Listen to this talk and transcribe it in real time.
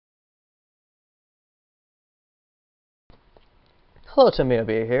Hello, Timmy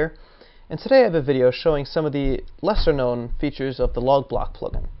here, and today I have a video showing some of the lesser known features of the LogBlock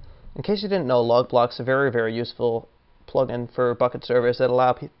plugin. In case you didn't know, LogBlock is a very useful plugin for bucket servers that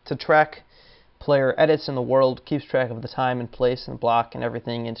allow to track player edits in the world, keeps track of the time and place and block and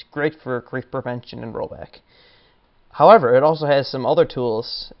everything, and it's great for grief prevention and rollback. However, it also has some other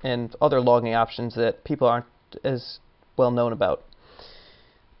tools and other logging options that people aren't as well known about.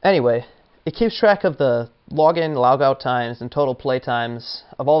 Anyway, it keeps track of the login, logout times, and total play times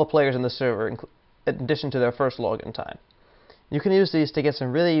of all the players in the server, in addition to their first login time. You can use these to get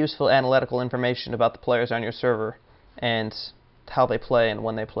some really useful analytical information about the players on your server and how they play and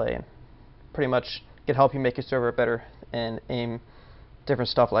when they play, and pretty much can help you make your server better and aim different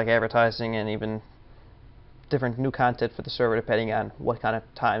stuff like advertising and even different new content for the server depending on what kind of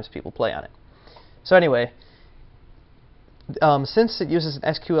times people play on it. So anyway, since it uses an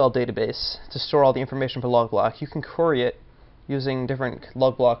SQL database to store all the information for LogBlock, you can query it using different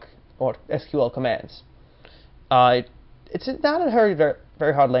LogBlock or SQL commands. It's not a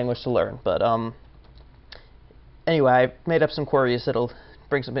very hard language to learn, but anyway, I made up some queries that'll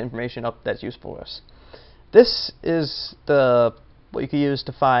bring some information up that's useful for us. This is what you can use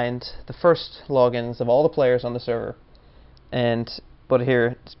to find the first logins of all the players on the server, and put it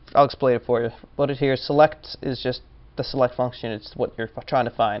here. I'll explain it for you. Put it here. Select is just the select function. It's what you're trying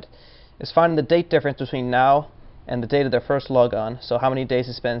to find. It's finding the date difference between now and the date of their first log on. So how many days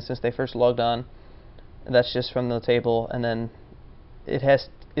it's been since they first logged on. And that's just from the table, and then it's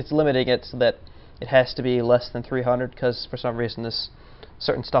limiting it so that it has to be less than 300 because for some reason this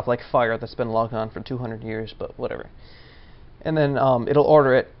certain stuff like fire that's been logged on for 200 years, but whatever. And then it'll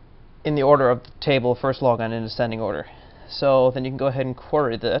order it in the order of the table first log on in descending order. So then you can go ahead and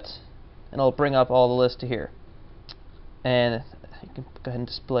query that, and it'll bring up all the list to here. And you can go ahead and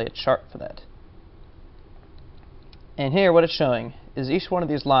display a chart for that. And here what it's showing is each one of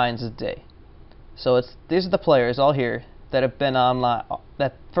these lines is a day. So these are the players all here that have been online,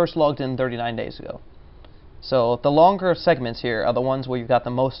 that first logged in 39 days ago. So the longer segments here are the ones where you've got the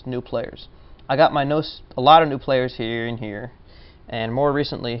most new players. I got a lot of new players here and here, and more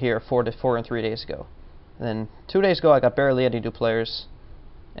recently here 4 and 3 days ago. And then 2 days ago I got barely any new players,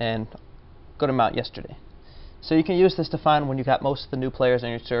 and a good amount yesterday. So you can use this to find when you got most of the new players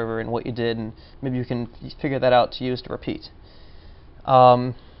on your server and what you did, and maybe you can figure that out to use to repeat.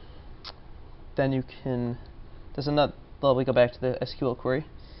 Then you can, we go back to the SQL query,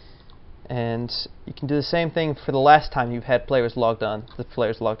 and you can do the same thing for the last time you've had players logged on,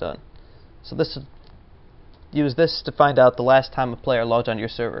 So use this to find out the last time a player logged on your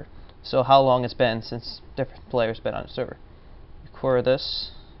server. So how long it's been since different players been on a server. You query this,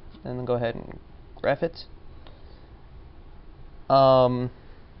 and then go ahead and graph it. And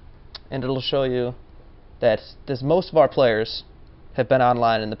it'll show you that most of our players have been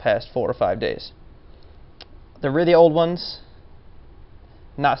online in the past 4 or 5 days. The really old ones,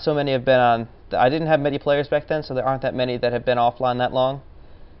 not so many have been on. I didn't have many players back then, so there aren't that many that have been offline that long.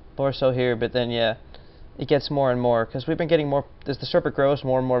 More so here, but then yeah, it gets more and more because we've been getting more. As the server grows,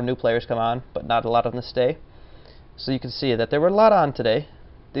 more and more new players come on, but not a lot of them stay. So you can see that there were a lot on today.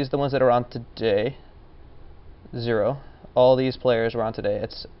 These are the ones that are on today. 0. All these players were on today.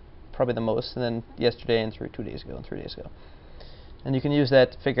 It's probably the most, and then yesterday and 2 days ago and 3 days ago. And you can use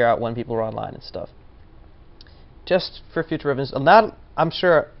that to figure out when people were online and stuff. Just for future reference, I'm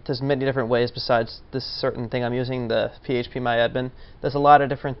sure there's many different ways besides this certain thing I'm using, the phpMyAdmin. There's a lot of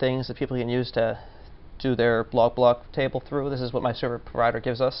different things that people can use to do their LogBlock table through. This is what my server provider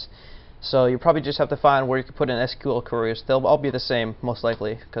gives us. So you probably just have to find where you can put in SQL queries. They'll all be the same, most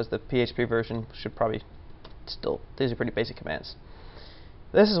likely, because the PHP version should probably these are pretty basic commands.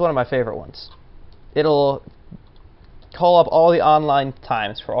 This is one of my favorite ones. It'll call up all the online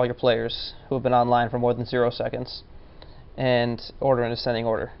times for all your players who have been online for more than 0 seconds and order in ascending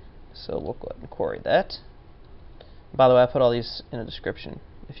order. So we'll go ahead and query that. By the way, I put all these in the description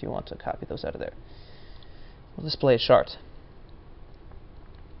if you want to copy those out of there. We'll display a chart.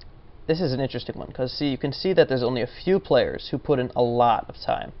 This is an interesting one because you can see that there's only a few players who put in a lot of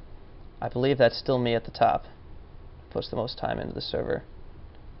time. I believe that's still me at the top. Puts the most time into the server.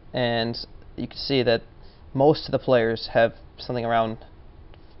 And you can see that most of the players have something around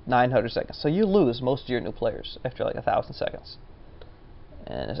 900 seconds. So you lose most of your new players after like 1,000 seconds.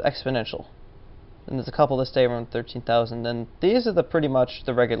 And it's exponential. And there's a couple that stay around 13,000. And these are pretty much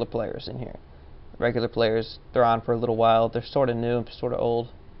the regular players in here. The regular players, they're on for a little while. They're sort of new, sort of old.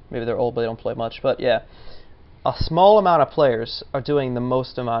 Maybe they're old but they don't play much. But yeah, a small amount of players are doing the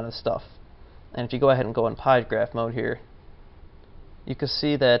most amount of stuff. And if you go ahead and go in pie graph mode here, you can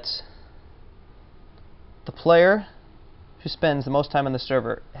see that the player who spends the most time on the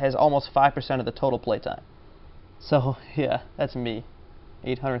server has almost 5% of the total playtime. So yeah, that's me.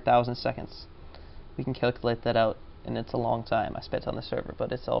 800,000 seconds. We can calculate that out, and it's a long time I spent on the server,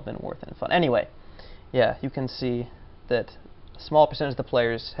 but it's all been worth it and fun. Anyway, yeah, you can see that a small percentage of the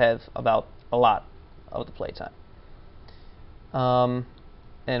players have about a lot of the playtime.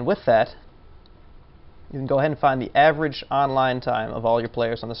 And with that, you can go ahead and find the average online time of all your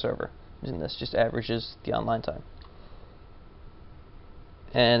players on the server. Using this, just averages the online time.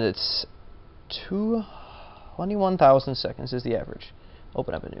 And it's 21,000 seconds is the average.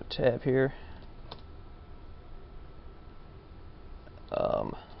 Open up a new tab here.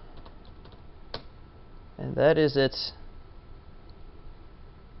 And that is it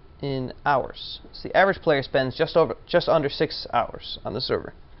in hours. So the average player spends just under 6 hours on the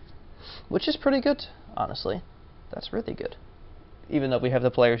server, which is pretty good, honestly. That's really good. Even though we have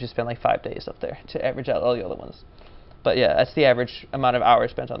the players who spend like 5 days up there to average out all the other ones. But yeah, that's the average amount of hours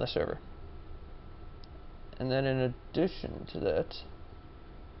spent on the server. And then in addition to that,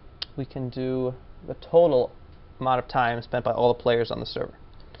 we can do the total amount of time spent by all the players on the server.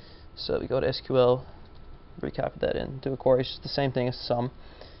 So we go to SQL, recopy that in, do a query, it's just the same thing as sum.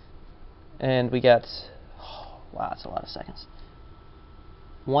 And we got, oh, wow, that's a lot of seconds.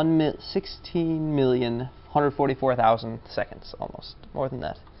 16,144,000 seconds, almost, more than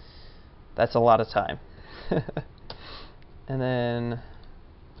that. That's a lot of time. And then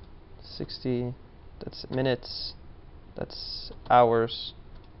 60, that's minutes, that's hours,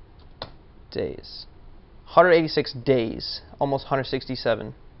 days. 186 days, almost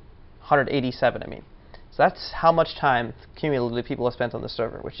 187 I mean. So that's how much time cumulatively people have spent on the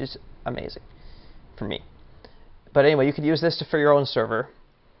server, which is amazing for me. But anyway, you could use this for your own server,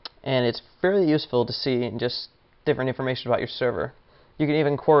 and it's fairly useful to see just different information about your server. You can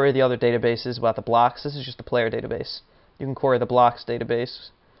even query the other databases about the blocks. This is just the player database. You can query the blocks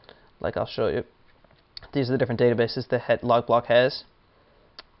database, like I'll show you. These are the different databases that LogBlock has.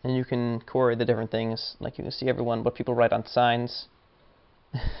 And you can query the different things, like you can see what people write on signs.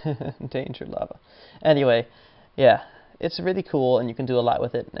 Danger lava. Anyway, yeah, it's really cool and you can do a lot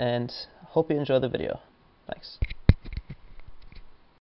with it, and hope you enjoy the video. Thanks.